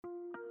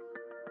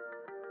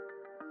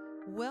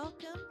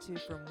Welcome to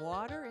From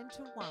Water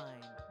into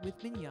Wine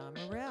with Mignon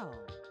Morel,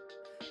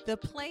 the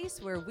place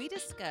where we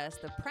discuss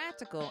the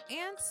practical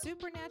and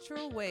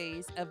supernatural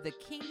ways of the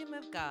kingdom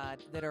of God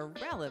that are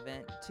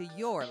relevant to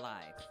your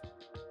life.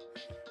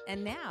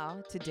 And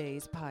now,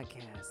 today's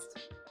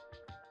podcast.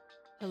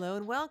 Hello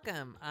and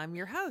welcome. I'm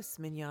your host,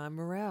 Mignon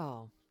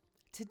Morel.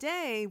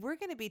 Today, we're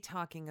going to be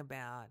talking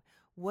about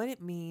what it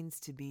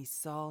means to be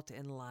salt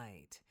and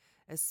light,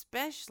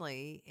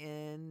 especially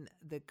in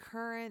the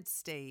current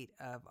state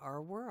of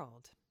our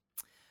world.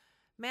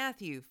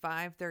 Matthew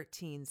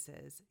 5:13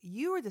 says,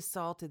 "You are the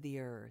salt of the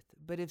earth,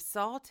 but if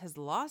salt has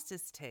lost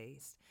its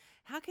taste,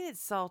 how can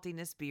its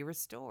saltiness be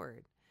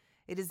restored?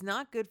 It is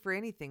not good for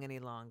anything any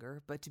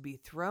longer, but to be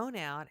thrown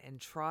out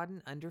and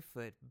trodden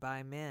underfoot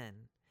by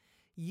men.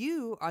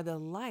 You are the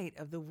light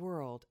of the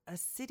world. A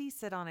city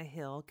set on a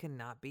hill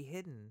cannot be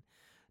hidden.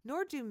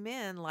 Nor do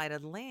men light a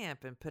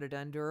lamp and put it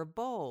under a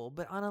bowl,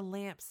 but on a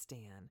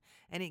lampstand,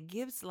 and it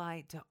gives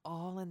light to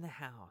all in the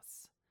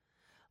house.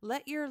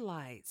 Let your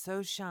light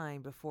so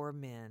shine before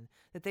men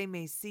that they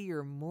may see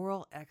your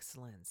moral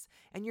excellence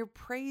and your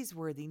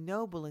praiseworthy,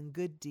 noble, and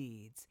good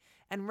deeds,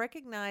 and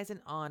recognize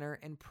and honor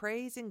and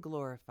praise and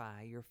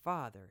glorify your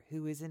Father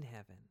who is in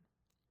heaven."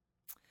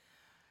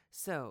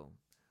 So,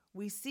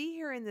 we see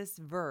here in this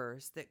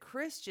verse that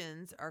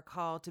Christians are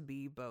called to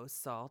be both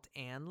salt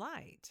and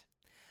light.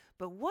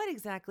 But what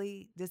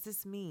exactly does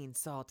this mean,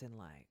 salt and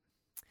light?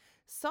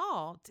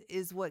 Salt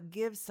is what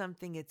gives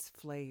something its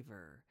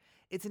flavor.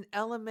 It's an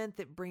element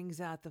that brings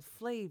out the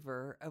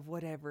flavor of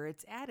whatever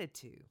it's added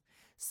to.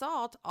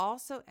 Salt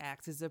also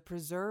acts as a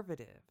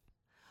preservative.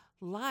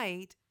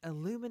 Light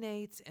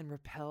illuminates and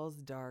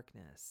repels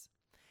darkness.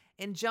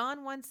 In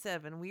John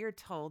 1:7, we are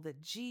told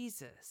that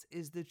Jesus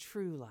is the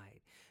true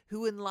light,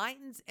 who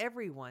enlightens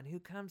everyone who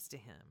comes to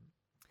him.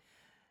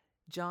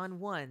 John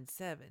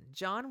 1:7,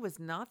 John was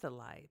not the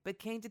light, but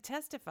came to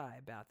testify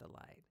about the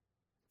light.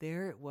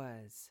 There it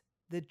was,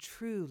 the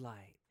true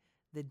light,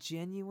 the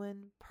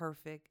genuine,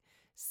 perfect,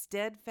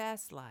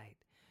 steadfast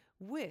light,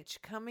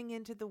 which, coming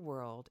into the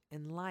world,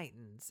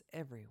 enlightens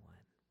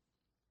everyone.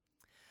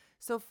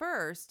 So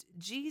first,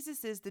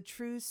 Jesus is the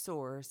true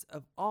source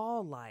of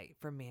all light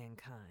for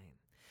mankind.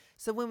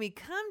 So when we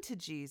come to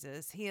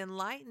Jesus, he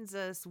enlightens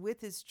us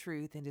with his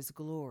truth and his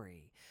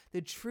glory,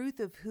 the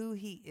truth of who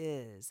he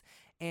is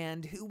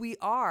and who we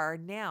are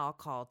now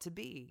called to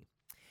be.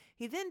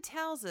 He then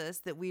tells us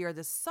that we are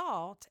the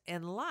salt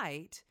and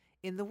light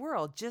in the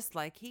world, just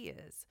like he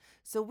is.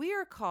 So we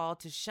are called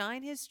to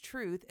shine his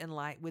truth and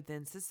light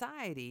within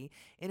society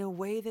in a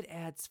way that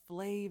adds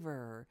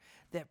flavor,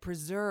 that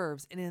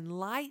preserves and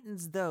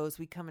enlightens those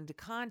we come into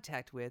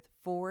contact with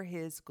for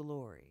his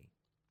glory.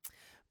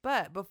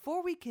 But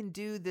before we can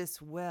do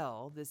this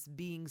well, this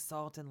being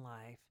salt and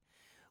life,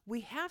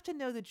 we have to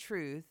know the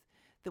truth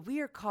that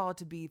we are called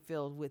to be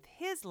filled with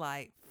his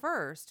light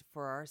first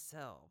for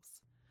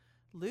ourselves.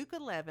 Luke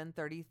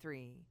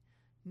 11:33.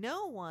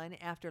 "No one,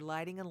 after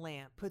lighting a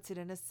lamp, puts it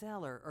in a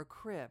cellar or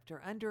crypt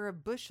or under a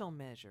bushel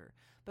measure,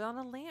 but on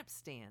a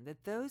lampstand,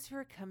 that those who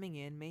are coming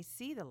in may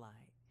see the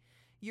light.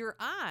 Your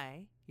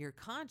eye, your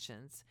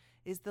conscience,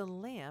 is the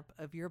lamp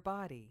of your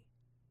body."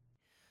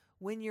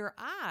 When your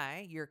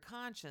eye, your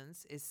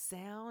conscience, is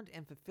sound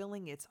and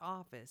fulfilling its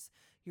office,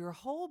 your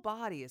whole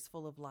body is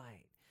full of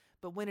light.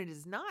 But when it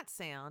is not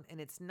sound and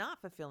it's not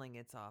fulfilling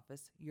its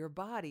office, your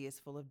body is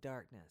full of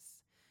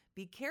darkness.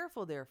 Be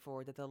careful,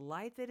 therefore, that the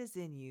light that is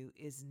in you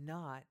is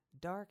not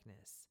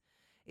darkness.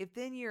 If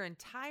then your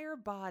entire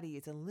body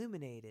is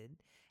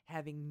illuminated,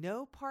 having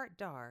no part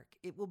dark,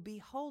 it will be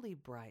wholly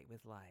bright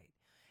with light,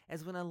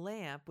 as when a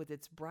lamp with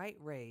its bright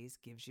rays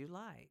gives you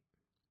light.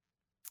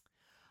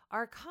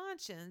 Our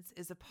conscience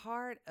is a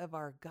part of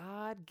our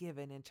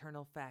God-given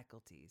internal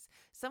faculties.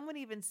 Some would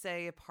even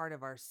say a part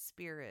of our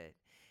spirit.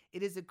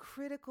 It is a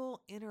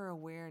critical inner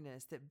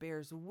awareness that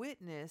bears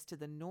witness to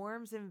the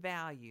norms and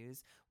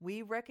values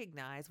we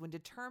recognize when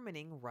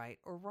determining right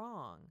or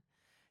wrong.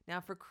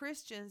 Now, for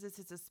Christians, this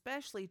is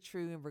especially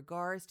true in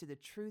regards to the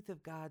truth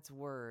of God's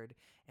word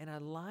and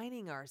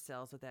aligning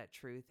ourselves with that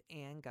truth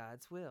and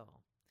God's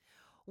will.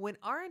 When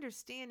our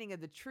understanding of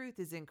the truth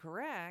is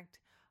incorrect,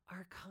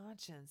 our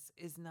conscience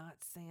is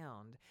not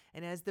sound.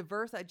 And as the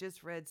verse I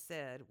just read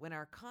said, when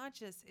our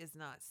conscience is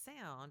not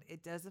sound,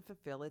 it doesn't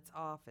fulfill its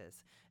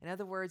office. In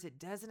other words, it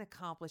doesn't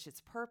accomplish its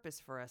purpose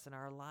for us in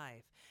our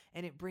life,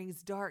 and it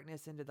brings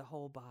darkness into the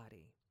whole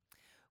body.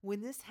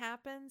 When this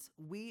happens,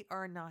 we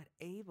are not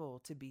able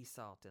to be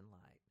salt and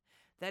light.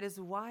 That is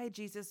why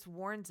Jesus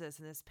warns us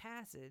in this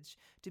passage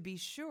to be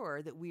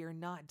sure that we are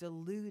not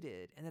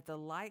deluded and that the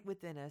light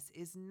within us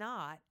is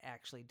not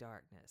actually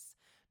darkness.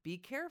 Be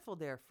careful,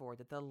 therefore,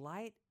 that the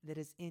light that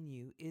is in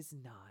you is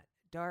not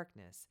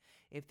darkness.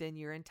 If then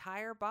your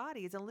entire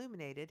body is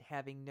illuminated,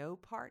 having no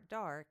part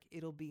dark,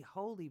 it'll be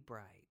wholly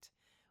bright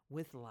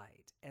with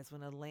light, as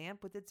when a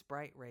lamp with its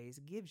bright rays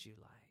gives you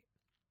light.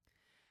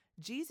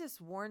 Jesus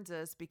warns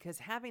us because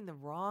having the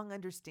wrong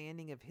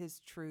understanding of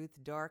his truth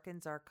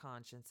darkens our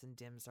conscience and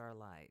dims our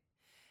light.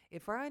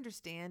 If our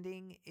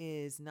understanding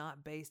is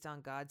not based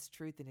on God's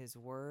truth and His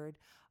Word,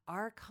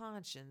 our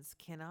conscience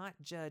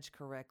cannot judge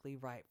correctly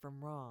right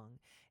from wrong,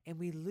 and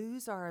we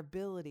lose our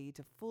ability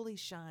to fully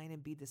shine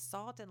and be the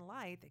salt and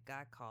light that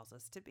God calls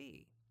us to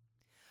be.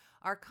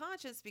 Our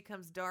conscience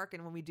becomes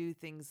darkened when we do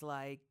things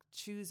like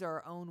choose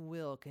our own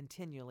will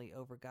continually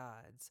over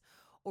God's,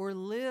 or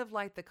live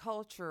like the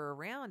culture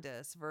around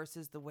us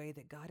versus the way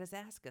that God has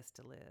asked us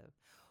to live,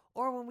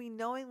 or when we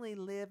knowingly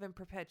live in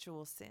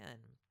perpetual sin.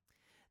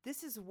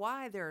 This is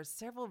why there are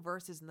several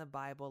verses in the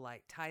Bible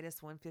like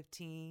Titus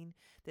 1:15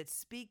 that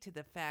speak to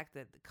the fact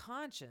that the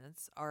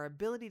conscience, our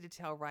ability to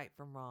tell right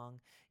from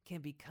wrong,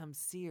 can become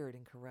seared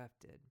and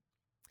corrupted.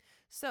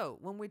 So,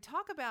 when we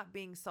talk about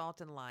being salt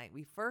and light,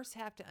 we first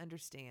have to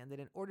understand that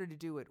in order to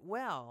do it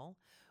well,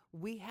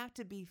 we have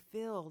to be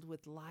filled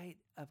with light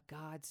of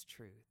God's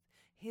truth,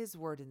 His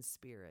Word and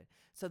Spirit,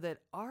 so that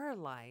our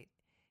light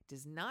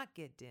does not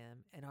get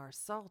dim and our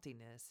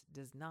saltiness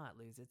does not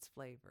lose its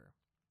flavor.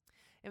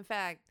 In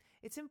fact,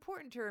 it's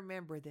important to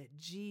remember that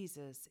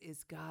Jesus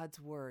is God's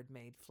Word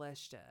made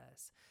flesh to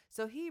us.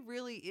 So He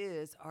really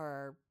is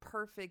our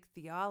perfect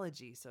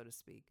theology, so to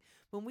speak.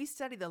 When we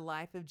study the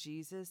life of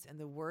Jesus and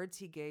the words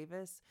He gave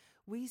us,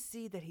 we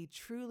see that He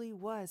truly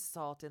was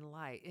salt and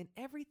light in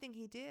everything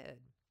He did.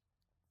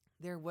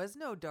 There was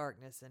no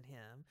darkness in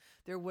Him.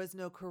 There was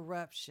no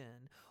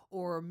corruption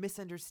or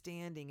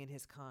misunderstanding in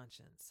His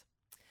conscience.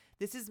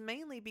 This is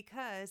mainly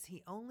because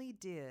He only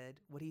did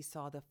what He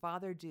saw the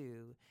Father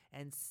do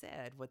and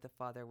said what the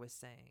Father was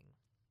saying.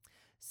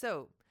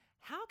 So,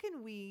 how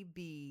can we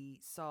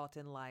be salt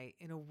and light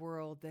in a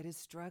world that is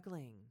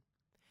struggling?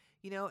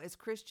 As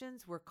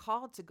Christians, we're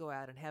called to go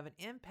out and have an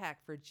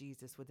impact for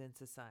Jesus within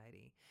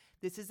society.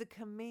 This is a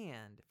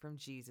command from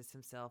Jesus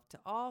Himself to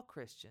all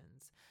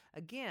Christians.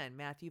 Again,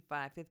 Matthew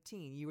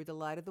 5:15, you are the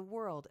light of the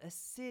world. A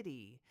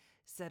city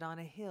set on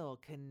a hill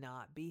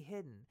cannot be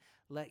hidden.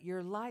 Let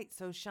your light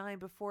so shine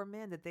before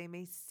men that they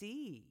may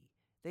see.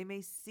 They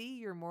may see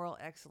your moral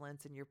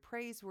excellence and your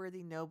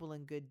praiseworthy, noble,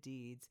 and good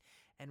deeds,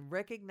 and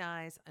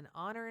recognize and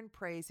honor and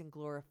praise and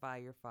glorify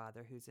your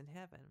Father who's in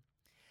heaven.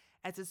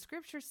 As the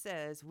scripture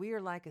says, we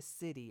are like a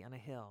city on a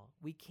hill.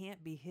 We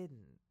can't be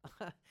hidden.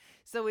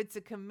 So it's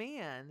a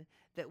command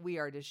that we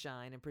are to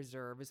shine and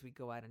preserve as we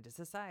go out into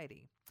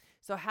society.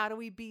 So how do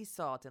we be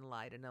salt and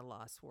light in a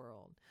lost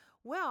world?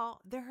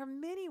 Well, there are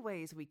many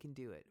ways we can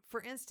do it.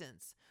 For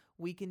instance,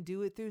 we can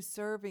do it through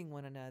serving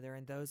one another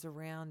and those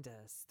around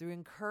us, through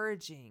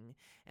encouraging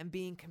and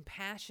being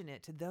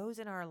compassionate to those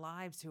in our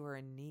lives who are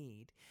in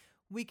need.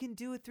 We can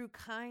do it through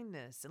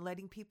kindness and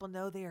letting people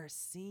know they are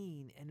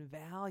seen and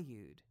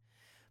valued.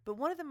 But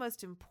one of the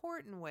most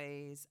important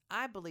ways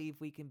I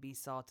believe we can be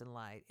salt and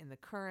light in the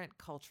current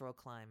cultural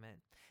climate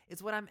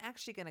is what I'm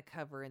actually going to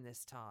cover in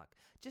this talk,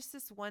 just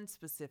this one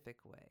specific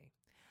way.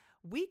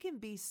 We can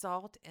be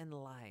salt and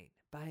light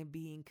by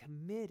being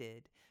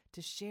committed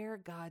to share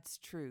God's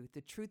truth,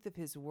 the truth of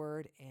His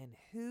Word, and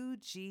who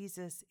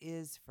Jesus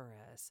is for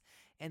us,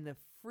 and the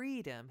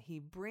freedom He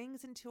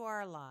brings into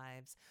our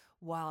lives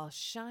while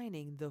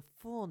shining the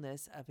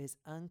fullness of His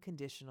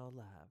unconditional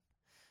love.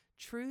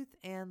 Truth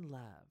and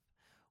love.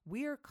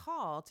 We are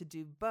called to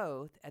do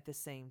both at the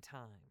same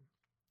time.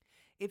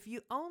 If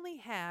you only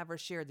have or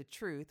share the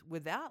truth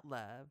without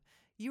love,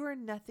 you are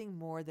nothing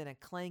more than a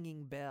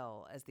clanging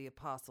bell, as the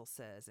apostle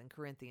says in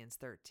Corinthians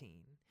 13.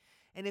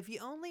 And if you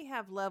only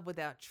have love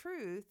without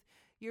truth,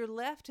 you're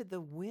left to the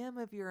whim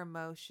of your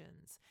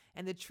emotions,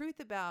 and the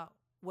truth about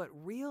what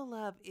real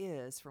love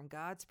is from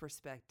God's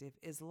perspective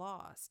is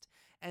lost,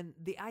 and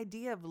the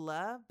idea of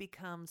love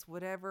becomes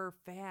whatever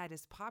fad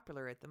is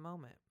popular at the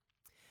moment.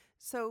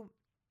 So,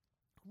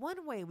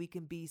 one way we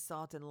can be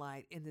salt and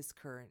light in this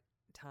current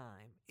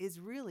time is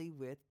really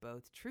with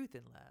both truth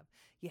and love.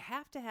 You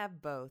have to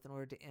have both in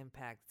order to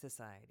impact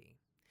society.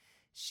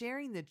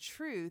 Sharing the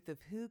truth of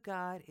who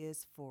God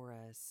is for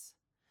us,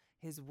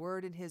 His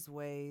Word and His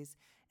ways,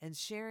 and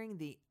sharing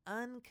the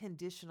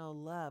unconditional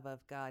love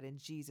of God and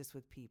Jesus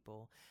with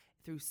people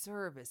through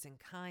service and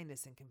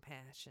kindness and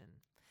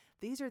compassion.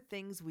 These are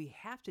things we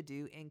have to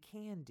do and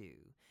can do.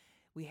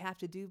 We have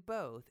to do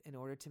both in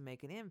order to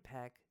make an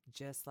impact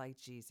just like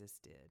Jesus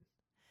did.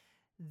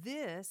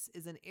 This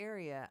is an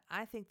area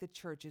I think the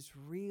church is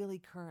really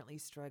currently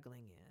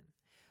struggling in.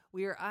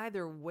 We are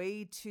either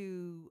way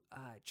too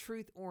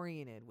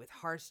truth-oriented with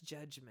harsh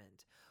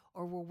judgment,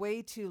 or we're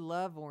way too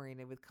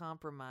love-oriented with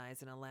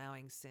compromise and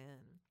allowing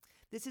sin.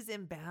 This is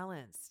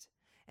imbalanced,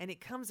 and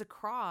it comes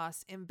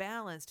across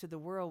imbalanced to the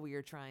world we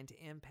are trying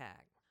to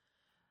impact.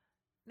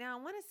 Now,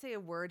 I want to say a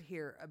word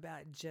here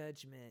about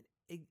judgment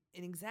and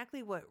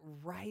exactly what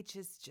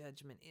righteous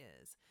judgment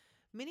is.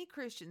 Many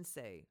Christians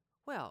say,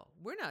 well,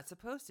 we're not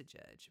supposed to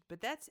judge, but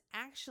that's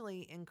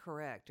actually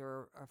incorrect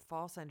or a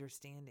false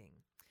understanding.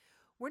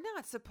 We're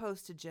not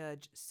supposed to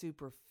judge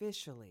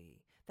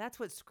superficially. That's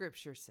what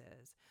Scripture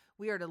says.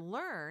 We are to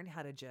learn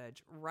how to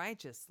judge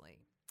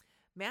righteously.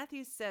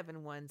 Matthew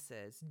 7:1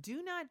 says,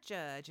 do not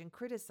judge and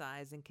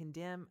criticize and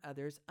condemn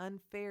others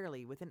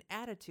unfairly with an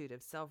attitude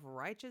of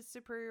self-righteous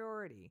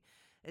superiority.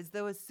 as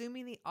though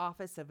assuming the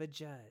office of a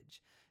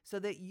judge, so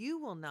that you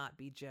will not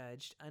be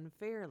judged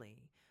unfairly.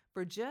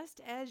 For just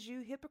as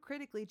you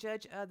hypocritically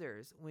judge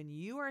others when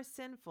you are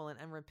sinful and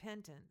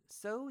unrepentant,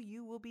 so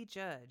you will be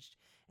judged.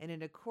 And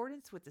in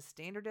accordance with the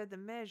standard of the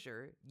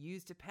measure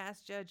used to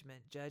pass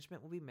judgment,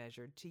 judgment will be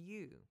measured to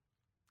you.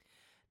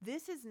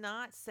 This is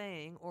not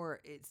saying, or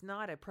it's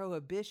not a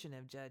prohibition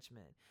of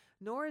judgment,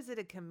 nor is it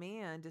a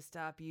command to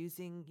stop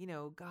using,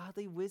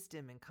 godly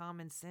wisdom and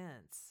common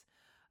sense,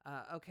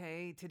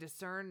 to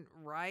discern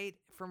right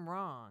from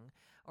wrong,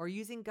 or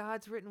using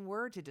God's written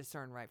word to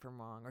discern right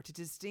from wrong, or to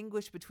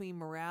distinguish between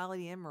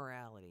morality and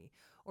immorality,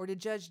 or to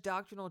judge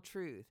doctrinal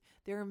truth.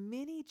 There are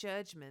many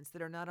judgments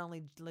that are not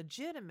only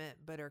legitimate,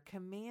 but are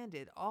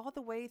commanded all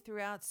the way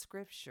throughout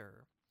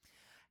Scripture.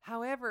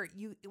 However,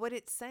 what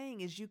it's saying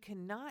is you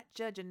cannot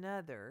judge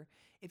another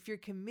if you're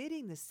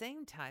committing the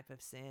same type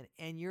of sin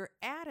and your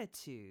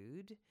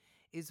attitude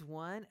is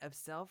one of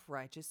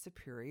self-righteous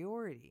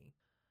superiority.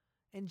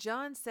 In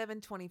John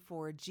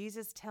 7:24,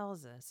 Jesus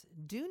tells us,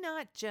 "Do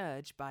not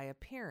judge by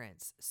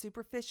appearance,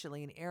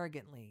 superficially and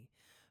arrogantly,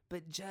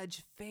 but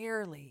judge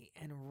fairly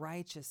and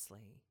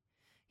righteously."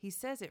 He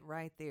says it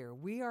right there.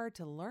 We are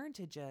to learn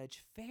to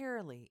judge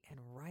fairly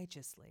and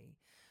righteously.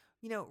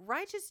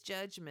 Righteous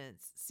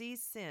judgments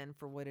sees sin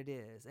for what it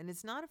is, and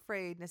it's not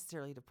afraid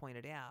necessarily to point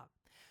it out.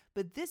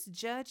 But this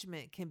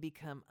judgment can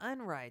become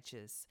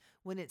unrighteous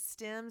when it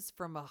stems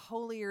from a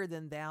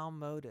holier-than-thou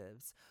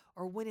motives,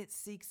 or when it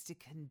seeks to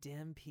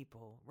condemn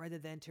people rather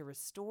than to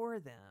restore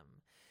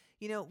them.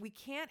 We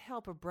can't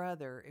help a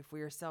brother if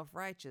we are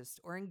self-righteous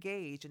or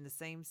engaged in the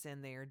same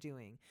sin they are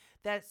doing.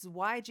 That's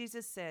why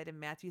Jesus said in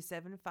Matthew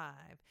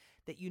 7:5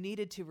 that you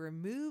needed to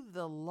remove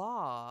the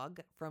log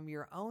from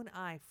your own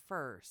eye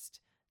first.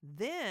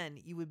 Then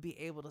you would be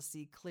able to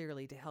see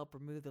clearly to help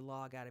remove the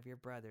log out of your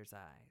brother's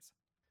eyes.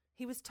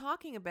 He was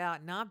talking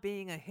about not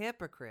being a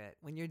hypocrite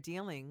when you're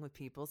dealing with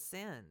people's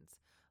sins,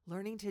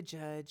 learning to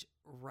judge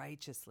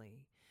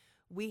righteously.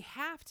 We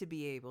have to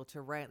be able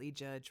to rightly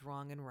judge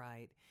wrong and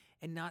right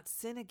and not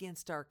sin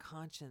against our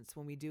conscience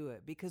when we do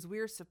it, because we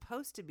are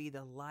supposed to be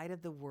the light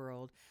of the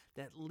world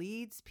that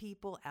leads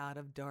people out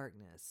of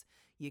darkness.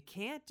 You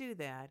can't do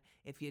that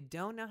if you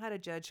don't know how to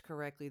judge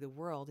correctly the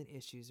world and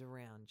issues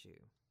around you.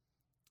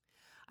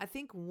 I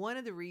think one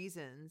of the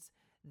reasons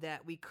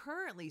that we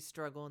currently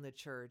struggle in the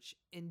church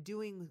in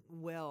doing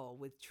well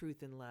with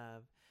truth and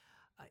love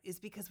is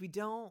because we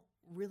don't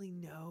really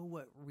know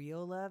what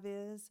real love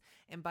is.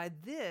 And by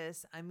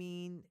this, I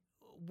mean,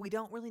 we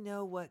don't really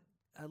know what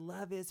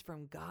love is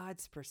from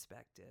God's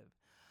perspective.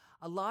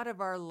 A lot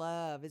of our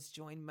love has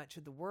joined much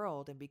of the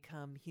world and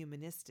become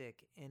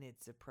humanistic in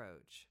its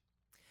approach.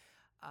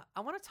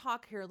 I want to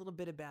talk here a little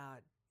bit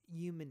about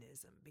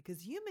humanism,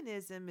 because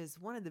humanism is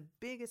one of the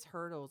biggest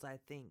hurdles, I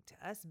think,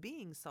 to us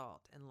being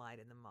salt and light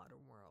in the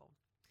modern world.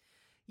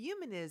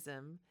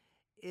 Humanism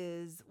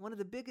is one of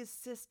the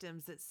biggest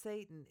systems that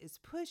Satan is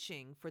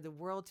pushing for the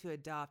world to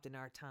adopt in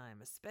our time,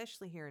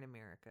 especially here in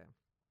America.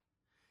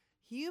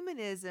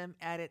 Humanism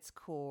at its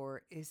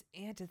core is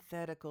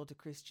antithetical to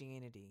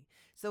Christianity.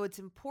 So it's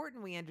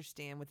important we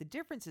understand what the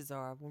differences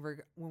are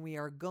when we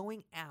are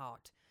going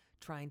out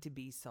trying to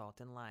be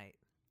salt and light.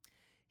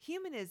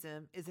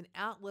 Humanism is an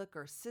outlook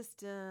or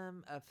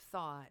system of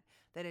thought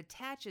that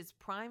attaches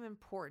prime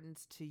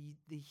importance to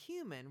the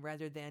human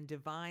rather than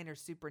divine or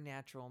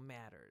supernatural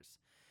matters.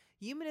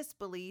 Humanist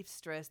beliefs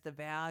stress the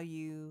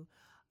value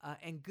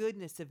and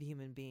goodness of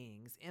human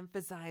beings,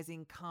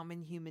 emphasizing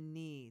common human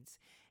needs,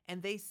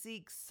 and they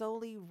seek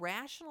solely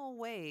rational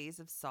ways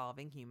of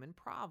solving human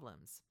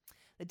problems.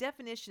 The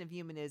definition of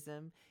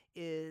humanism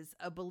is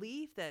a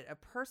belief that a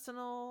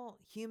personal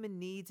human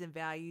needs and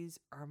values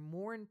are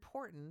more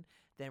important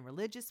than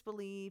religious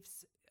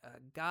beliefs,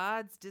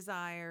 God's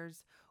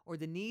desires, or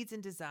the needs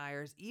and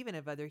desires even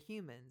of other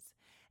humans.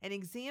 An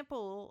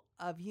example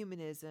of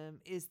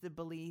humanism is the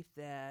belief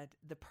that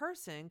the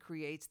person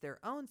creates their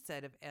own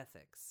set of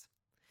ethics.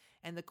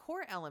 And the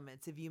core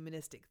elements of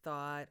humanistic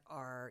thought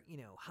are,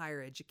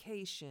 higher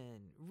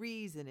education,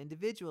 reason,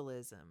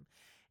 individualism,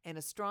 and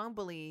a strong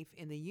belief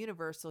in the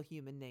universal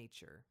human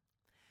nature.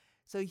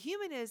 So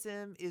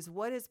humanism is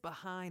what is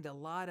behind a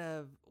lot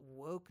of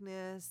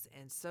wokeness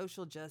and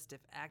social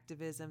justice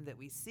activism that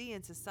we see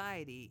in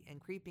society and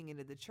creeping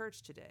into the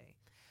church today.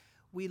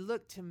 We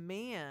look to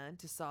man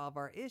to solve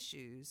our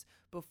issues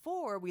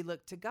before we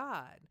look to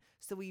God.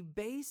 So we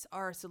base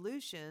our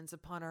solutions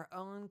upon our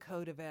own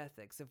code of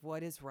ethics of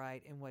what is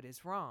right and what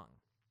is wrong.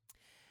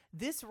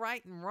 This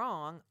right and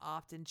wrong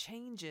often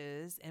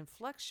changes and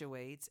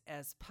fluctuates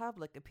as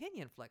public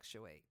opinion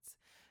fluctuates.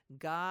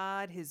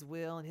 God, His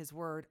will, and His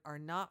word are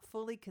not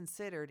fully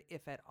considered,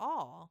 if at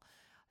all,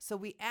 so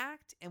we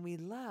act and we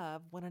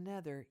love one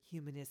another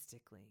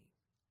humanistically.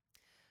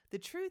 The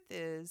truth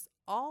is,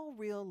 all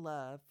real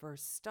love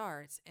first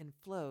starts and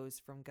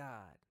flows from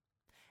God.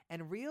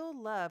 And real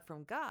love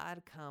from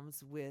God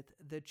comes with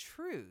the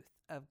truth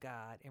of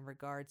God in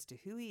regards to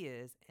who He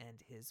is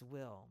and His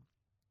will.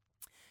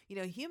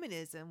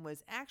 Humanism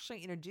was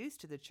actually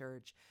introduced to the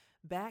church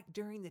back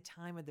during the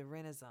time of the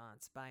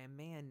Renaissance by a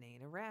man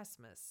named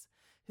Erasmus,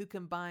 who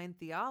combined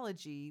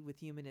theology with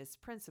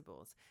humanist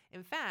principles.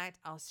 In fact,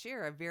 I'll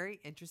share a very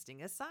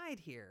interesting aside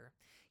here.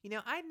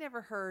 I'd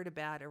never heard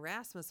about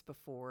Erasmus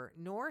before,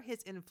 nor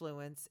his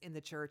influence in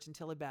the church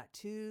until about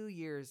 2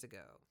 years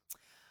ago.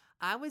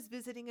 I was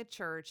visiting a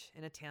church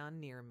in a town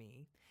near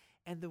me,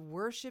 and the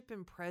worship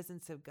and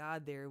presence of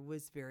God there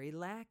was very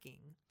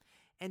lacking.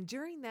 And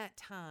during that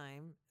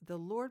time, the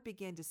Lord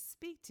began to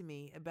speak to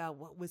me about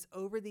what was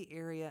over the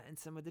area and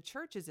some of the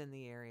churches in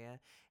the area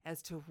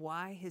as to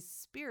why his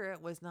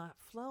spirit was not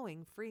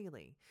flowing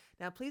freely.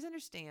 Now, please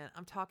understand,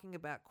 I'm talking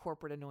about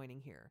corporate anointing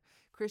here.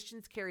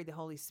 Christians carry the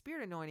Holy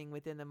Spirit anointing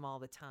within them all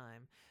the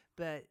time,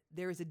 but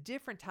there is a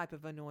different type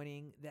of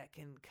anointing that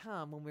can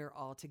come when we're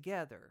all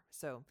together.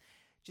 So,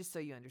 just so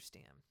you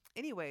understand.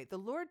 Anyway, the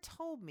Lord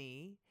told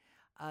me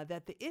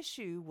that the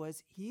issue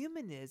was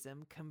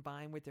humanism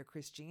combined with their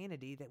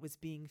Christianity that was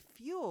being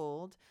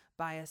fueled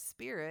by a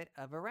spirit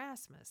of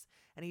Erasmus.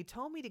 And he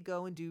told me to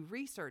go and do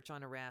research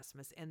on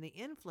Erasmus and the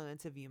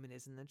influence of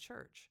humanism in the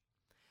church.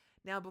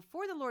 Now,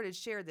 before the Lord had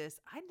shared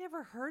this, I'd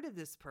never heard of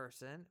this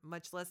person,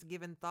 much less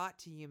given thought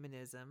to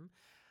humanism,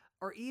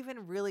 or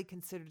even really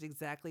considered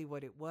exactly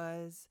what it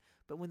was.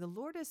 But when the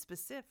Lord is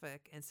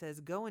specific and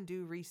says, go and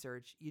do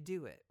research, you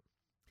do it.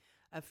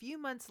 A few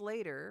months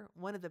later,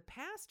 one of the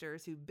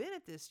pastors who'd been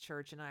at this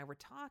church and I were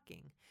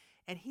talking,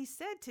 and he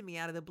said to me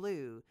out of the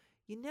blue,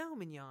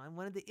 Mignon,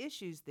 one of the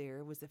issues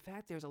there was the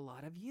fact there's a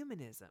lot of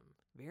humanism,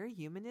 very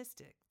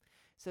humanistic.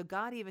 So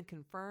God even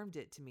confirmed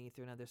it to me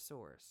through another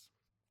source.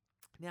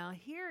 Now,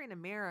 here in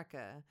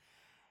America,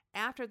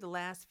 after the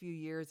last few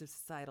years of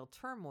societal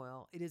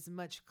turmoil, it is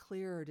much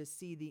clearer to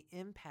see the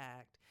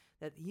impact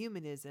that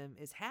humanism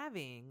is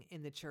having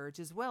in the church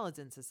as well as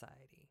in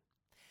society.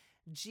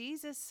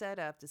 Jesus set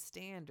up the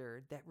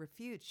standard that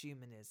refutes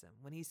humanism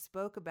when he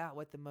spoke about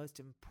what the most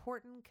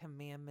important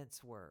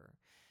commandments were.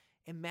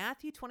 In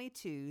Matthew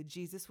 22,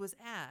 Jesus was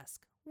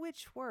asked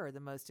which were the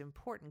most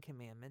important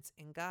commandments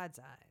in God's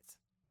eyes.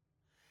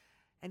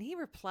 And he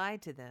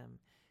replied to them,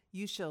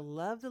 "You shall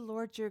love the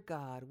Lord your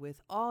God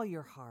with all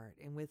your heart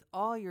and with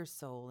all your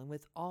soul and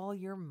with all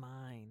your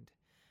mind.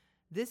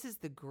 This is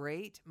the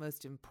great,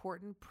 most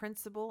important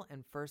principle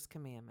and first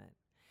commandment.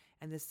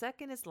 And the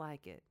second is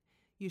like it.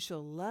 You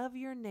shall love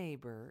your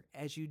neighbor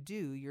as you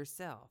do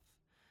yourself.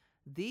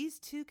 These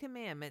two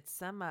commandments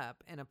sum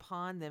up, and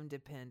upon them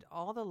depend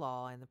all the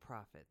law and the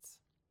prophets."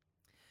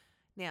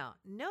 Now,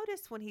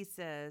 notice when he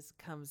says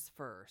comes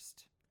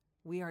first.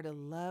 We are to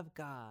love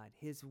God,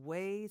 his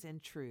ways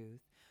and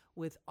truth,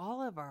 with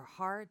all of our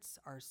hearts,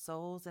 our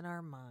souls, and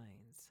our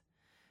minds.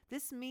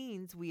 This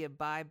means we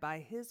abide by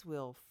his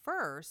will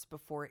first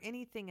before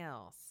anything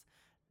else.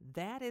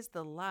 That is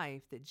the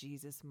life that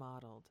Jesus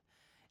modeled.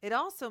 It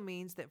also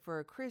means that for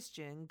a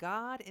Christian,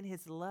 God and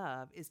his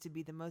love is to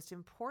be the most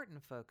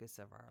important focus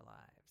of our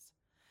lives.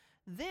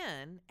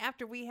 Then,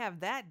 after we have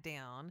that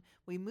down,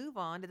 we move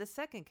on to the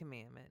second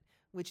commandment,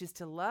 which is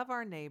to love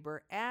our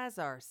neighbor as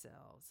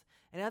ourselves.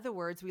 In other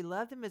words, we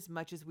love them as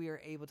much as we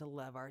are able to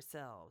love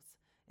ourselves.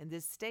 In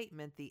this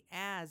statement, the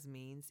as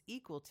means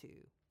equal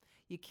to.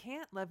 You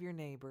can't love your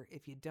neighbor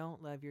if you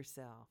don't love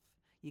yourself.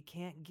 You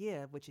can't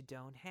give what you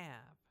don't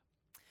have.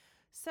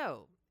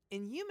 So,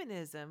 in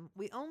humanism,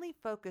 we only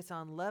focus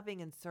on loving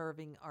and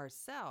serving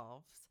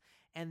ourselves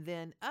and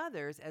then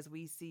others as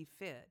we see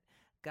fit.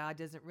 God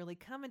doesn't really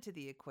come into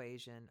the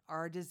equation.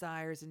 Our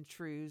desires and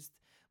truths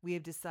we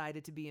have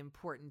decided to be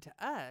important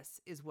to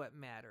us is what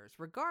matters,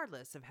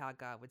 regardless of how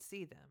God would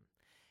see them.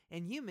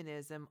 In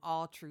humanism,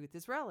 all truth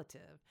is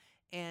relative,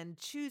 and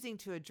choosing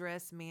to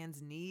address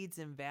man's needs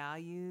and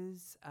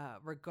values,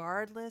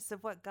 regardless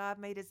of what God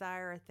may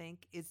desire or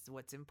think, is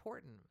what's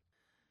important.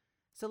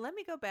 So let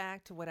me go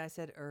back to what I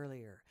said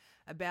earlier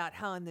about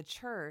how in the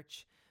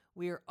church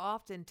we are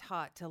often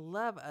taught to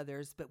love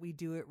others, but we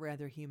do it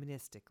rather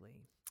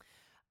humanistically.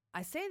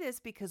 I say this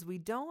because we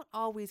don't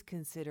always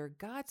consider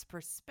God's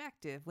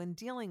perspective when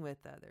dealing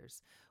with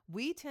others.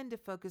 We tend to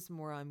focus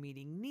more on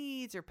meeting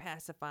needs or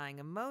pacifying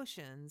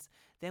emotions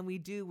than we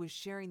do with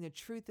sharing the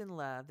truth and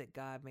love that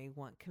God may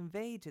want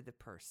conveyed to the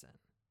person.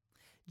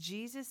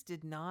 Jesus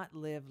did not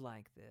live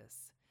like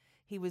this.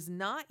 He was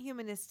not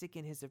humanistic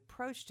in his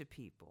approach to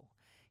people.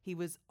 He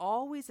was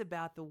always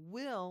about the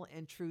will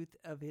and truth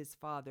of his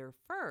Father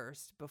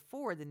first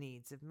before the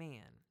needs of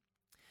man.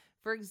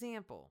 For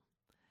example,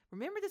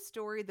 remember the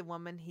story of the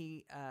woman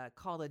he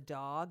called a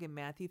dog in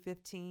Matthew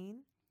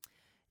 15?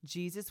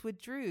 Jesus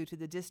withdrew to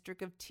the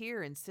district of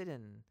Tyre and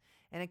Sidon,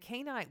 and a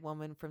Canaanite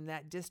woman from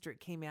that district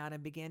came out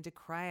and began to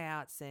cry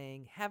out,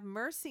 saying, "Have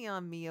mercy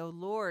on me, O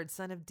Lord,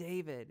 Son of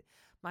David.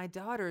 My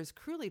daughter is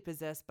cruelly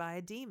possessed by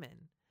a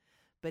demon."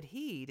 But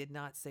he did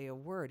not say a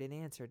word in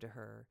answer to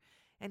her.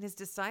 And his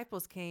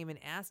disciples came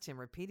and asked him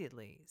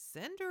repeatedly,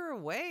 "Send her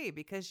away,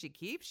 because she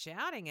keeps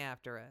shouting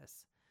after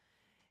us."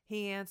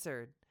 He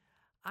answered,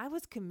 "I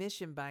was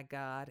commissioned by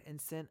God and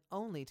sent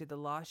only to the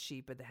lost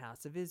sheep of the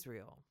house of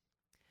Israel."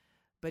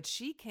 But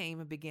she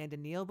came and began to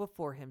kneel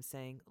before him,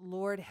 saying,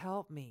 "Lord,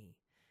 help me."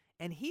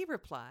 And he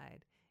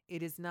replied,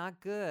 It is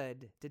not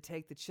good to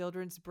take the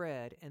children's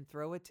bread and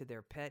throw it to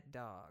their pet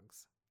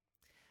dogs."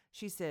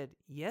 She said,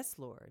 "Yes,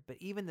 Lord, but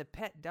even the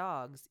pet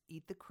dogs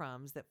eat the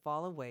crumbs that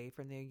fall away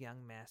from their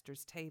young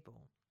master's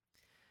table."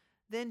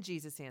 Then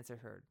Jesus answered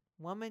her,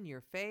 "Woman,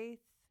 your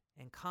faith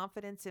and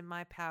confidence in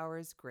my power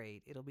is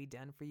great. It'll be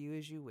done for you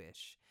as you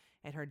wish."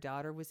 And her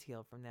daughter was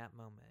healed from that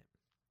moment.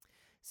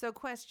 So,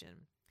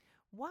 question,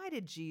 why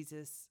did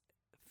Jesus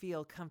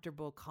feel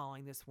comfortable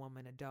calling this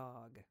woman a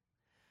dog?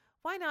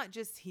 Why not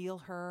just heal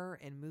her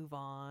and move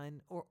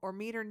on or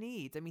meet her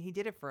needs? I mean, he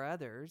did it for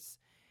others.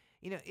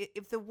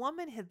 If the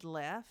woman had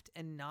left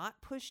and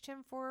not pushed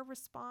him for a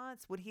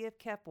response, would he have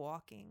kept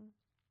walking?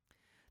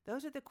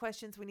 Those are the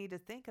questions we need to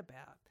think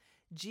about.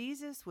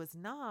 Jesus was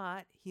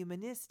not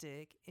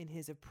humanistic in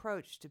his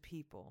approach to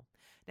people.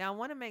 Now, I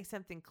want to make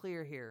something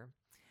clear here.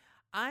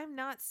 I'm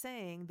not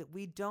saying that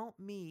we don't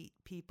meet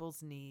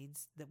people's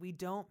needs, that we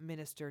don't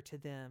minister to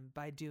them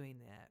by doing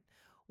that.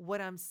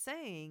 What I'm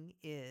saying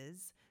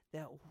is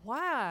that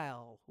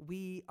while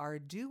we are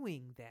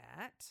doing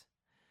that,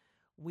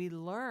 we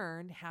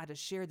learn how to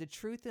share the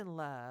truth in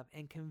love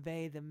and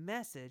convey the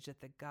message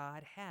that the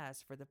God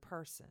has for the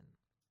person.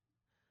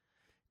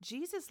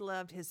 Jesus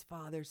loved his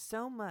Father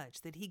so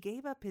much that he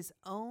gave up his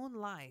own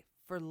life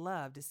for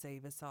love to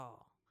save us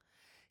all.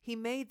 He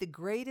made the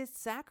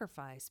greatest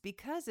sacrifice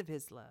because of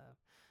his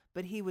love,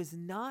 but he was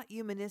not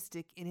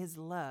humanistic in his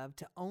love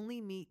to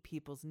only meet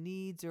people's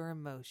needs or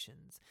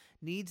emotions,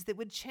 needs that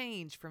would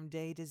change from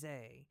day to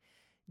day.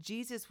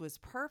 Jesus was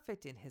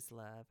perfect in his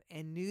love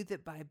and knew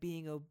that by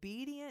being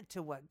obedient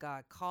to what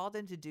God called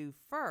him to do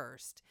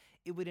first,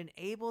 it would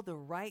enable the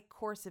right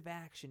course of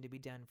action to be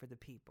done for the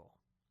people.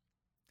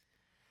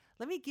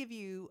 Let me give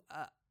you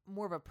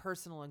more of a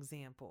personal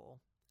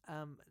example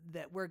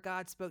that where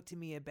God spoke to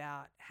me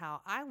about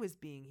how I was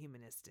being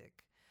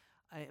humanistic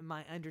in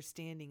my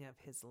understanding of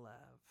his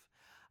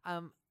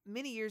love.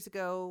 Many years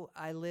ago,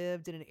 I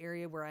lived in an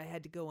area where I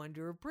had to go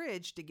under a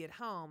bridge to get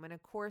home. And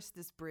of course,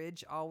 this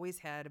bridge always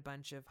had a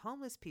bunch of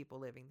homeless people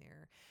living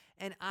there.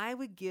 And I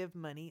would give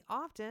money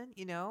often.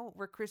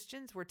 We're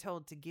Christians, we're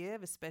told to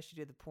give,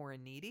 especially to the poor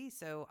and needy.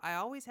 So I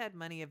always had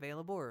money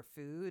available or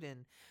food,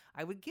 and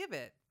I would give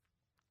it.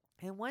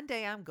 And one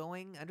day I'm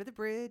going under the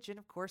bridge, and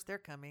of course they're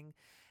coming.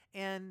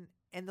 And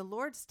the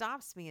Lord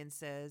stops me and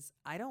says,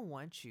 "I don't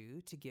want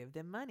you to give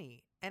them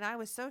money." And I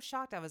was so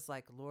shocked. I was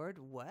like, "Lord,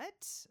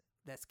 what?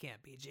 This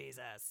can't be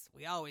Jesus.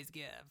 We always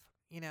give."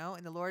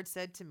 And the Lord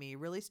said to me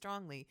really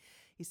strongly,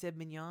 he said,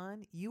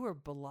 "Mignon, you are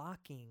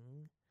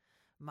blocking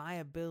my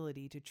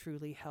ability to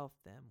truly help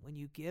them. When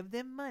you give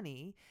them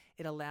money,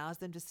 it allows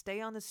them to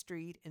stay on the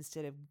street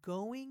instead of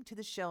going to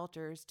the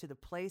shelters, to the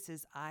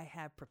places I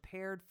have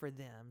prepared for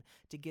them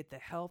to get the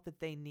help that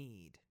they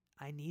need.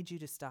 I need you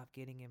to stop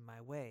getting in my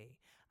way.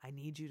 I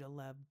need you to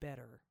love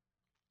better."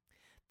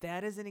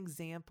 That is an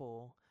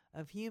example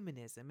of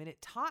humanism. And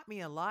it taught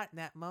me a lot in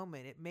that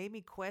moment. It made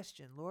me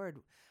question,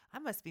 Lord, I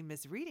must be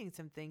misreading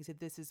some things if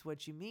this is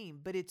what you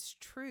mean. But it's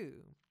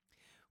true.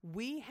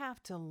 We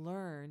have to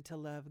learn to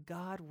love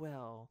God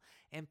well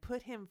and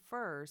put him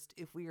first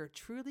if we are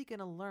truly going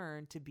to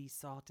learn to be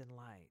salt and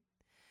light.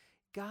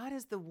 God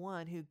is the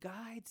one who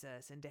guides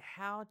us into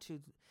how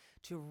to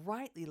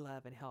rightly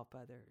love and help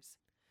others.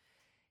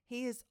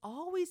 He is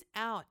always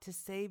out to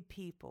save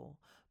people,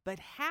 but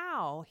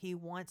how he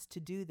wants to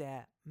do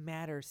that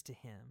matters to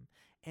him,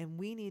 and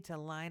we need to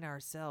line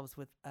ourselves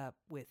up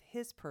with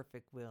his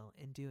perfect will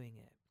in doing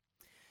it.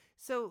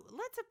 So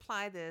let's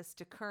apply this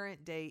to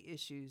current day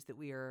issues that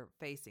we are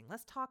facing.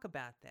 Let's talk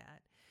about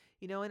that.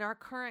 In our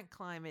current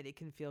climate, it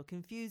can feel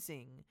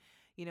confusing.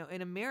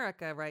 In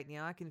America right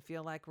now, I can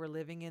feel like we're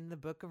living in the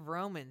book of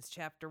Romans,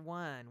 chapter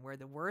 1, where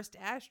the worst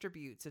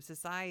attributes of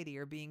society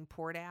are being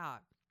poured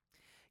out.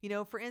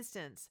 For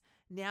instance,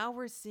 now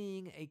we're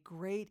seeing a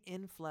great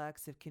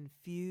influx of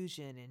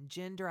confusion and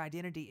gender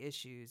identity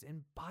issues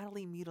and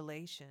bodily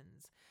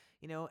mutilations.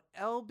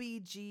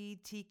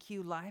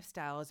 LGBTQ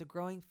lifestyle is a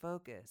growing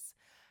focus.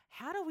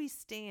 How do we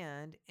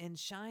stand and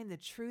shine the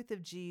truth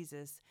of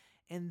Jesus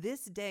in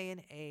this day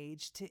and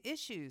age to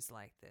issues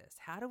like this?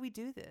 How do we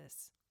do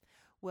this?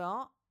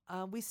 Well,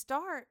 we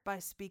start by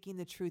speaking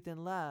the truth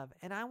in love.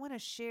 And I want to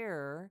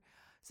share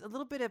a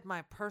little bit of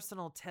my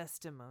personal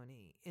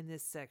testimony in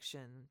this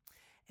section.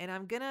 And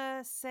I'm going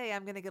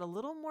to get a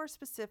little more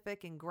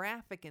specific and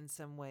graphic in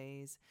some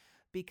ways,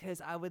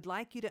 because I would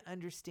like you to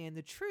understand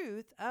the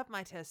truth of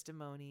my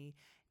testimony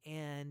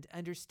and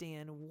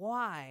understand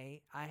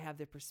why I have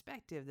the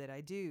perspective that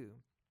I do.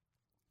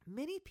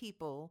 Many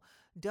people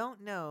don't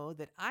know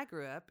that I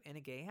grew up in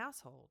a gay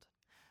household.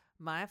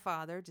 My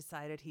father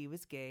decided he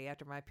was gay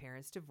after my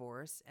parents'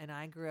 divorce, and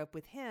I grew up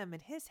with him in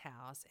his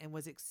house and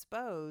was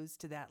exposed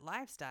to that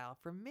lifestyle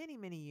for many,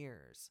 many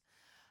years.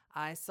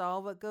 I saw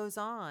what goes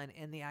on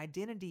and the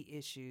identity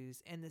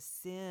issues and the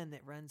sin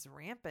that runs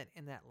rampant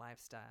in that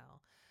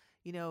lifestyle.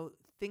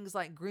 Things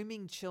like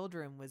grooming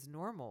children was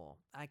normal.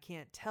 I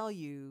can't tell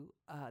you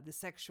the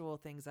sexual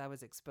things I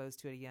was exposed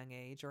to at a young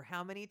age, or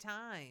how many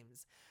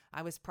times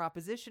I was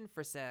propositioned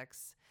for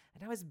sex,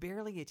 and I was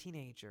barely a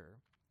teenager.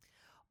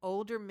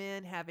 Older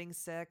men having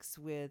sex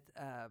with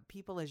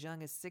people as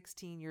young as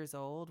 16 years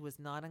old was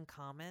not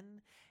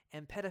uncommon,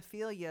 and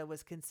pedophilia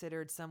was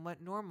considered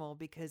somewhat normal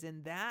because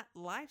in that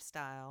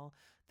lifestyle,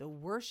 the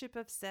worship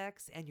of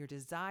sex and your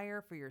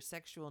desire for your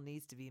sexual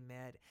needs to be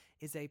met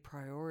is a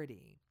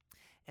priority.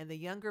 And the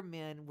younger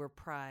men were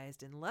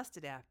prized and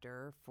lusted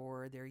after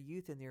for their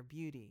youth and their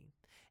beauty.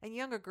 And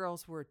younger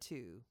girls were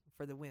too,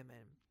 for the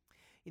women.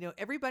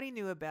 Everybody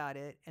knew about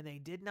it, and they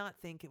did not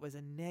think it was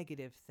a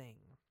negative thing.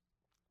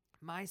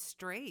 My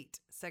straight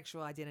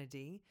sexual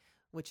identity,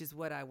 which is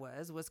what I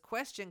was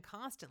questioned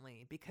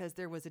constantly because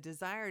there was a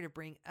desire to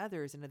bring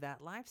others into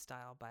that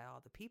lifestyle by all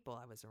the people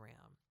I was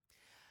around.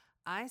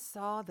 I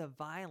saw the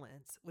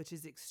violence, which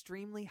is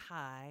extremely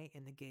high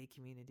in the gay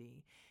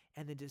community,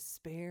 and the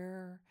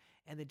despair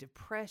and the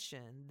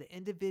depression the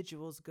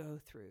individuals go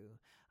through.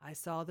 I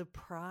saw the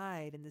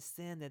pride and the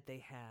sin that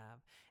they have,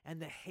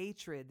 and the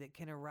hatred that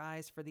can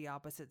arise for the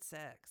opposite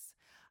sex.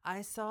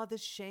 I saw the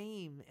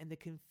shame and the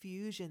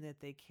confusion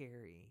that they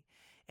carry,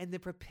 and the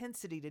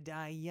propensity to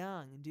die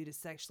young due to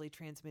sexually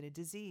transmitted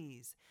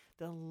disease,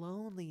 the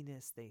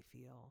loneliness they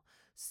feel,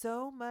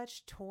 so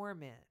much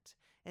torment,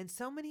 and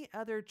so many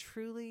other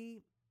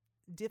truly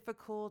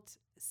difficult,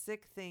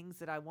 sick things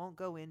that I won't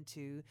go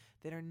into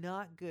that are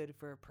not good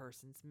for a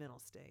person's mental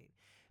state.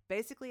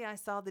 Basically, I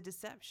saw the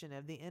deception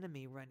of the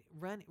enemy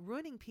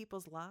ruining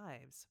people's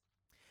lives.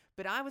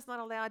 But I was not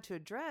allowed to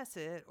address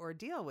it or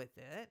deal with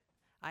it.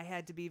 I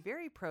had to be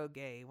very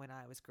pro-gay when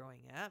I was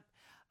growing up,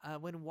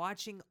 when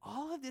watching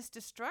all of this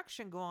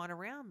destruction go on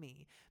around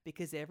me,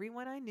 because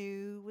everyone I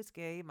knew was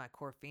gay, my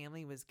core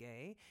family was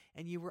gay,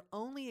 and you were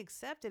only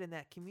accepted in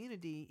that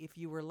community if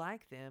you were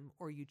like them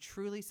or you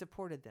truly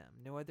supported them.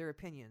 No other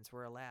opinions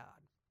were allowed.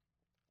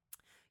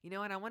 And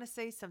I want to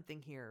say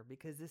something here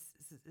because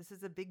this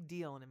is a big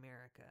deal in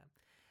America.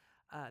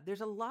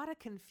 There's a lot of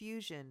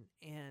confusion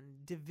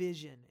and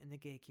division in the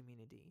gay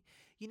community.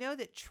 You know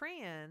that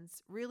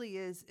trans really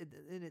is,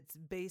 in its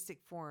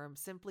basic form,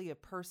 simply a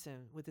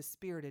person with a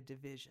spirit of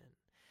division.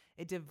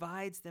 It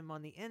divides them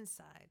on the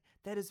inside.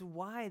 That is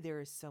why there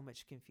is so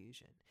much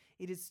confusion.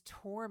 It is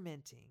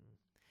tormenting.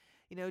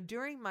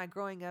 During my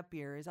growing up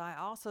years, I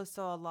also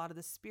saw a lot of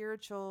the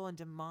spiritual and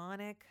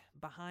demonic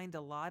behind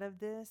a lot of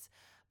this,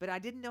 but I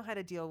didn't know how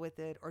to deal with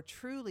it or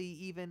truly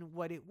even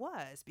what it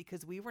was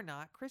because we were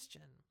not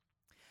Christian.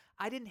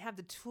 I didn't have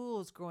the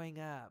tools growing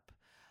up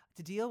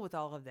to deal with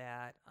all of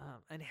that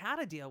and how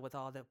to deal with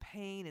all the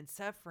pain and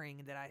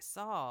suffering that I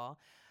saw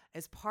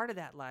as part of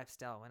that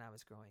lifestyle when I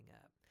was growing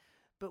up.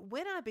 But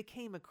when I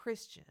became a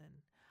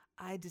Christian,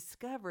 I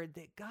discovered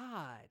that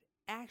God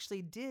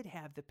actually did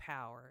have the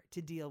power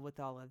to deal with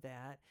all of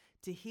that,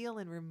 to heal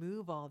and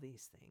remove all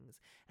these things.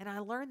 And I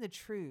learned the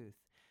truth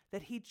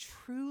that He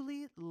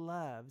truly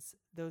loves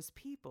those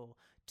people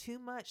too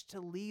much to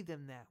leave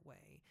them that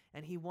way.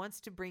 And He wants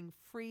to bring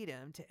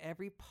freedom to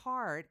every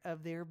part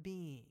of their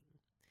being.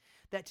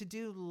 That to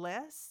do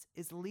less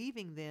is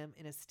leaving them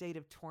in a state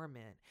of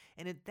torment.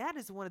 And that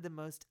is one of the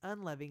most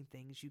unloving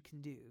things you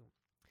can do.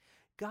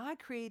 God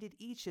created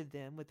each of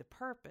them with a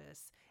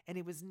purpose, and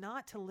it was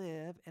not to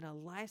live in a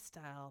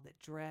lifestyle that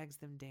drags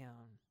them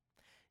down.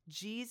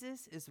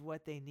 Jesus is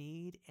what they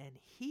need, and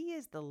He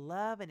is the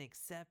love and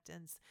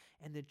acceptance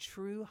and the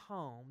true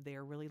home they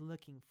are really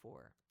looking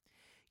for.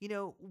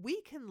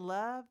 We can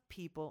love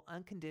people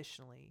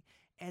unconditionally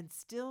and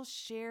still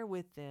share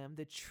with them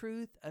the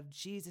truth of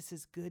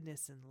Jesus'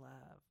 goodness and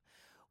love.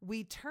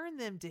 We turn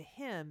them to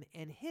Him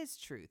and His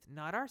truth,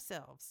 not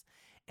ourselves,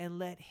 and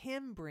let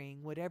Him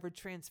bring whatever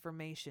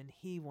transformation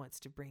He wants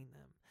to bring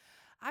them.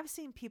 I've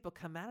seen people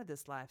come out of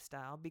this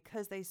lifestyle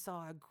because they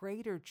saw a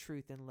greater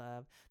truth and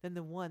love than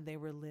the one they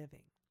were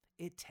living.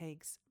 It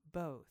takes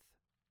both.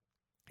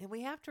 And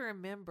we have to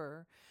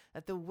remember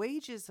that the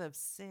wages of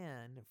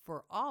sin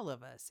for all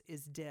of us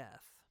is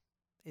death.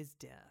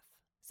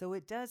 So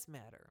it does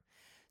matter.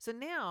 So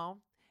now,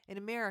 in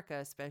America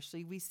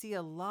especially, we see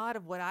a lot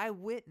of what I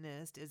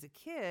witnessed as a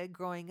kid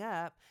growing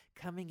up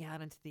coming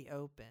out into the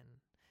open.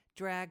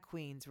 Drag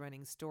queens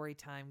running story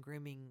time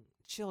grooming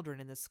children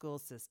in the school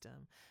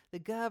system, the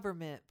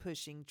government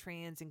pushing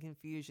trans and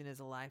confusion as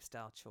a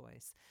lifestyle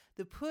choice,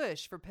 the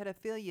push for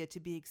pedophilia to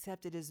be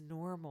accepted as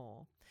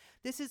normal.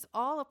 This is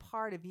all a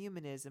part of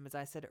humanism, as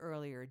I said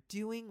earlier,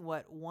 doing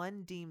what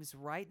one deems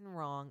right and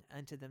wrong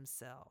unto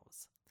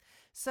themselves.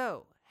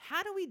 So,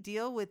 how do we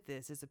deal with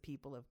this as a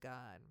people of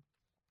God?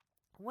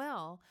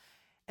 Well,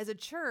 as a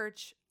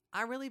church,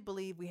 I really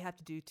believe we have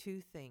to do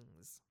two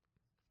things.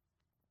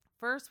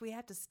 First, we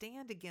have to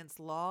stand against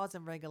laws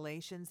and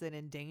regulations that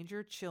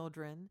endanger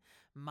children,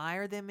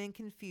 mire them in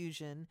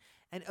confusion,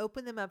 and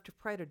open them up to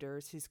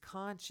predators whose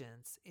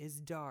conscience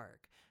is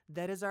dark.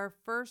 That is our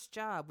first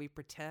job. We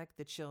protect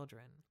the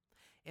children.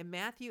 In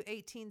Matthew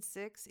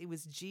 18:6, it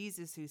was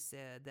Jesus who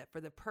said that for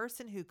the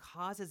person who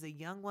causes a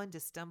young one to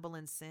stumble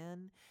in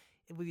sin,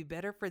 it would be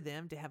better for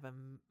them to have a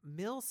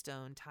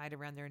millstone tied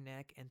around their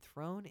neck and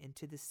thrown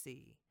into the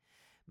sea.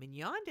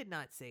 Mignon did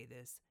not say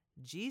this.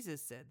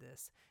 Jesus said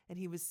this, and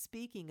He was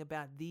speaking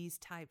about these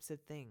types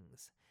of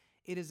things.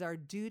 It is our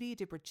duty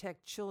to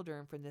protect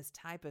children from this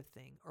type of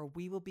thing, or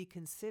we will be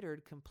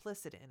considered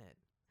complicit in it.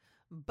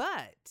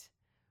 But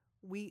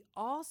we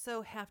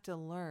also have to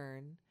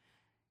learn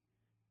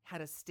how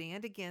to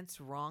stand against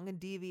wrong and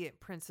deviant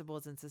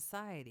principles in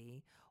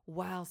society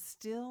while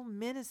still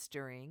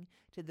ministering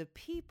to the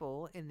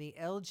people in the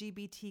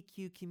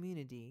LGBTQ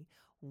community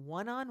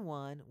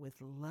one-on-one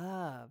with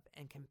love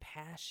and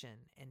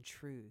compassion and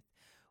truth.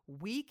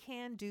 We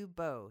can do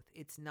both.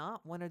 It's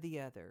not one or the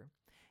other.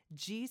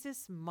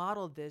 Jesus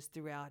modeled this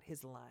throughout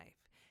his life.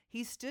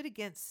 He stood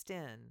against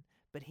sin,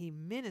 but he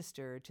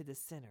ministered to the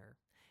sinner.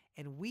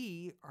 And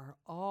we are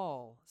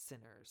all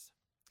sinners.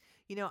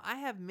 You know, I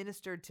have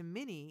ministered to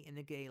many in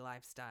the gay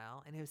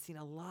lifestyle and have seen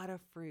a lot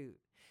of fruit.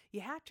 You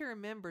have to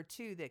remember,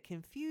 too, that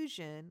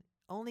confusion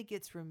only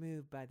gets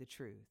removed by the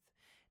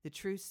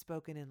truth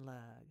spoken in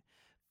love.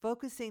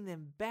 Focusing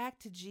them back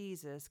to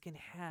Jesus can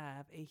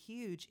have a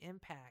huge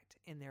impact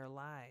in their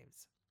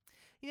lives.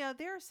 You know,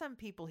 there are some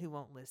people who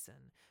won't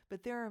listen,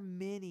 but there are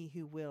many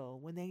who will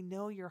when they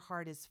know your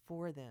heart is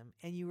for them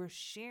and you are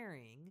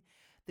sharing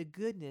the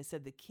goodness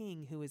of the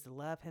King who is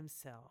love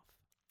himself.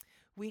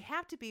 We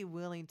have to be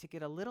willing to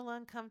get a little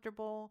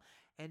uncomfortable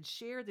and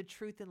share the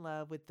truth and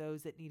love with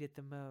those that need it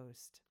the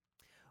most.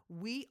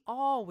 We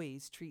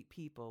always treat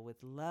people with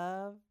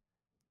love,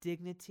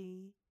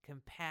 dignity,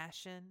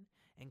 compassion,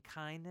 and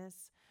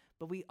kindness,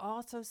 but we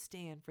also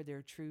stand for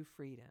their true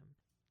freedom.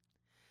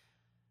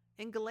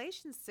 In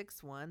Galatians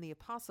 6:1, the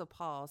Apostle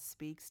Paul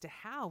speaks to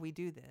how we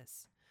do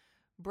this.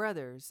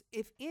 Brothers,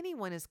 if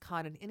anyone is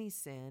caught in any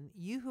sin,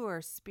 you who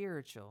are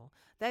spiritual,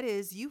 that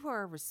is, you who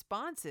are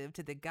responsive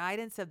to the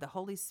guidance of the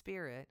Holy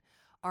Spirit,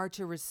 are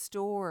to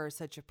restore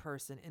such a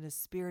person in a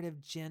spirit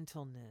of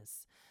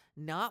gentleness,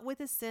 not with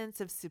a sense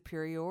of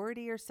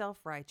superiority or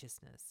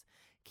self-righteousness,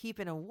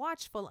 keeping a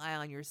watchful eye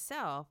on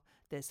yourself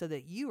so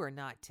that you are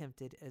not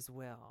tempted as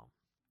well.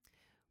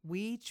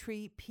 We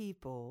treat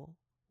people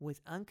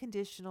with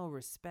unconditional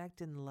respect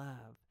and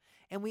love,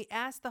 and we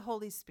ask the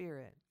Holy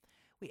Spirit,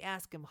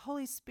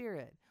 Holy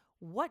Spirit,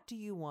 what do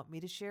you want me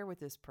to share with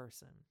this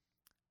person?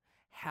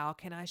 How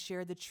can I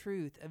share the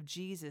truth of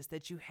Jesus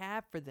that you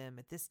have for them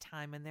at this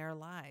time in their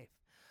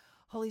life?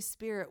 Holy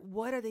Spirit,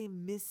 what are they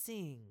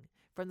missing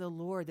from the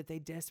Lord that they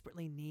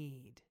desperately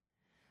need?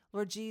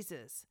 Lord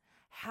Jesus,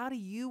 how do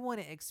you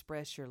want to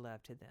express your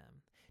love to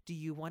them? Do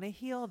you want to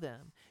heal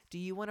them? Do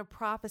you want to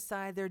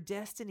prophesy their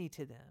destiny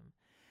to them?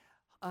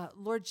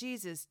 Lord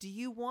Jesus, do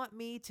you want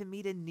me to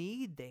meet a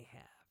need they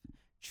have?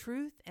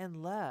 Truth and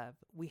love,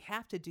 we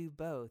have to do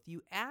both.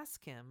 You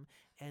ask him,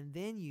 and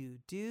then you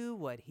do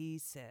what he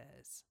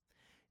says.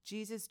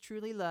 Jesus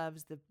truly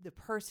loves the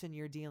person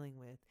you're dealing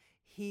with.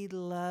 He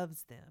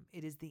loves them.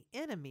 It is the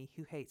enemy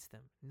who hates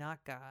them,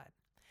 not God.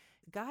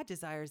 God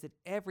desires that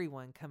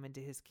everyone come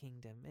into his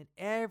kingdom and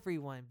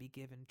everyone be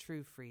given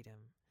true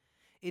freedom.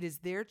 It is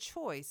their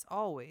choice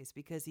always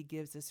because he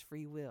gives us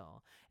free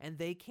will, and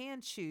they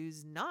can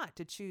choose not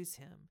to choose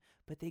him,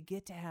 but they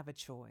get to have a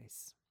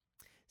choice.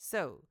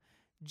 So,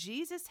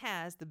 Jesus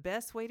has the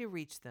best way to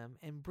reach them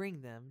and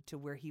bring them to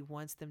where he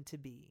wants them to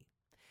be.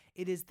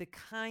 It is the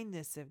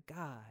kindness of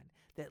God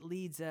that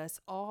leads us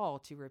all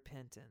to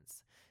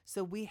repentance.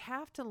 So we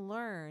have to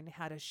learn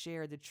how to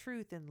share the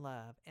truth in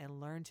love and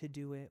learn to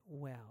do it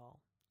well.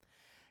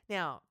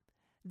 Now,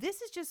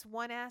 this is just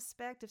one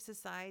aspect of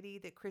society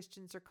that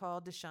Christians are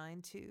called to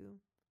shine to.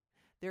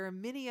 There are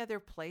many other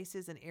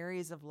places and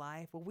areas of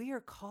life where we are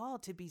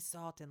called to be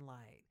salt and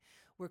light.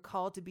 We're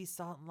called to be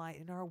salt and light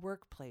in our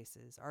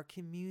workplaces, our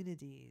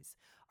communities,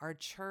 our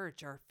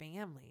church, our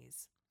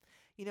families.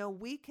 You know,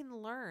 we can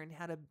learn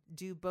how to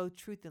do both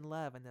truth and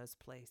love in those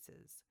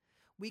places.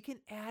 We can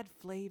add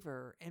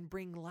flavor and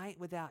bring light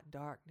without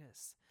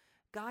darkness.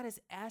 God is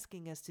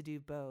asking us to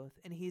do both,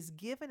 and he's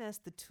given us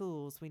the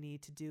tools we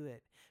need to do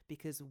it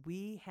because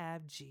we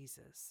have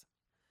Jesus.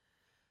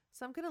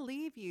 So I'm going to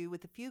leave you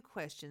with a few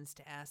questions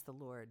to ask the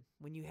Lord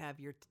when you have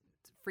your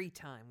free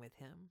time with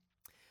him.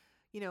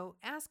 You know,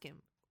 ask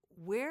him,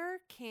 where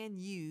can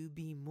you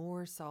be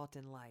more salt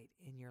and light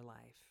in your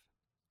life?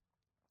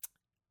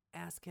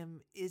 Ask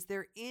him, is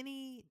there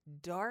any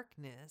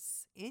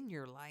darkness in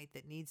your light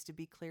that needs to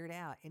be cleared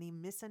out? Any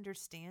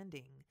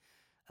misunderstanding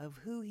of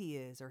who he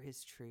is or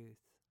his truth?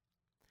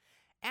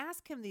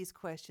 Ask him these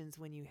questions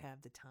when you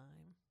have the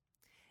time.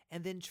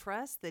 And then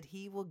trust that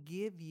he will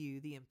give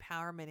you the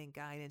empowerment and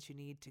guidance you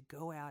need to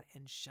go out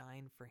and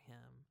shine for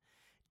him.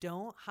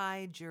 Don't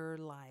hide your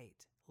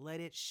light. Let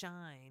it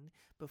shine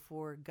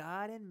before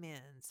God and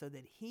men so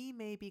that he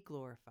may be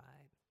glorified.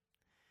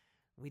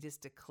 We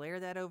just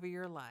declare that over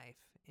your life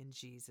in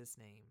Jesus'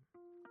 name.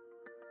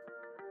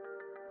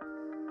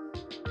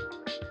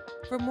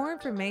 For more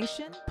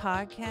information,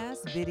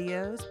 podcasts,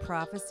 videos,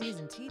 prophecies,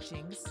 and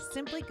teachings,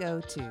 simply go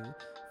to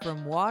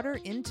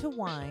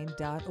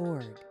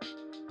FromWaterIntoWine.org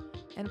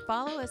and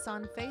follow us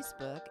on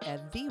Facebook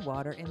at The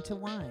Water Into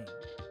Wine.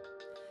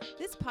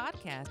 This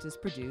podcast is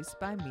produced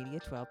by Media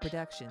 12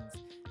 Productions,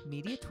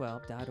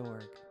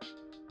 media12.org.